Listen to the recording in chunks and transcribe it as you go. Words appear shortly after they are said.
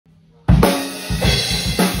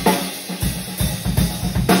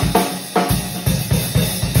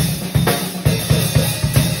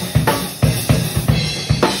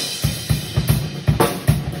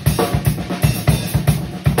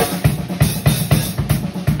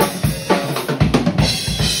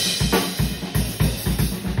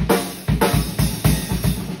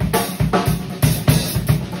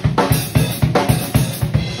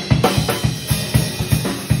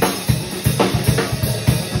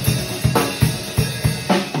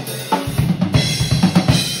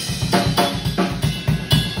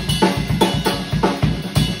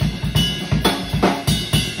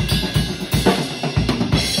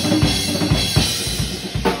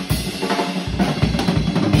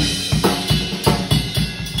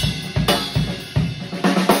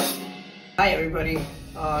Hi everybody,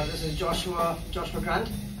 this is Joshua Grant.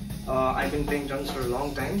 I've been playing drums for a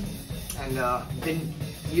long time and been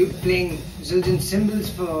playing Zildjian cymbals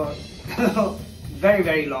for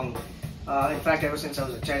very long. In fact, ever since I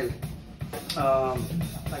was a child.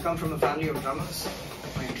 I come from a family of drummers.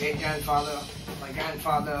 My great-grandfather, my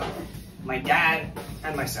grandfather, my dad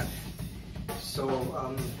and myself.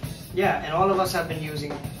 So yeah, and all of us have been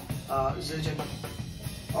using Zildjian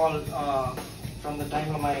all from the time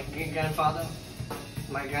of my great-grandfather,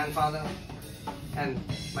 my grandfather and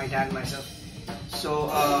my dad and myself. So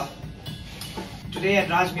today at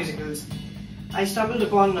Raj Musicals I stumbled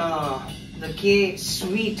upon the K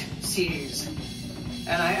Sweet series,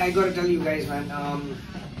 and I gotta tell you guys, man,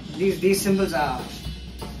 these cymbals are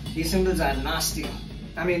nasty.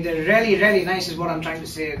 I mean, they're really nice is what I'm trying to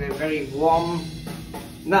say. They're very warm.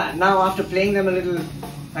 Now after playing them a little,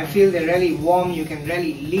 I feel they're really warm. You can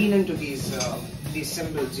really lean into these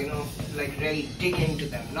cymbals, you know, like really dig into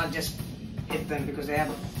them, not just hit them, because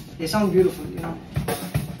they sound beautiful, you know.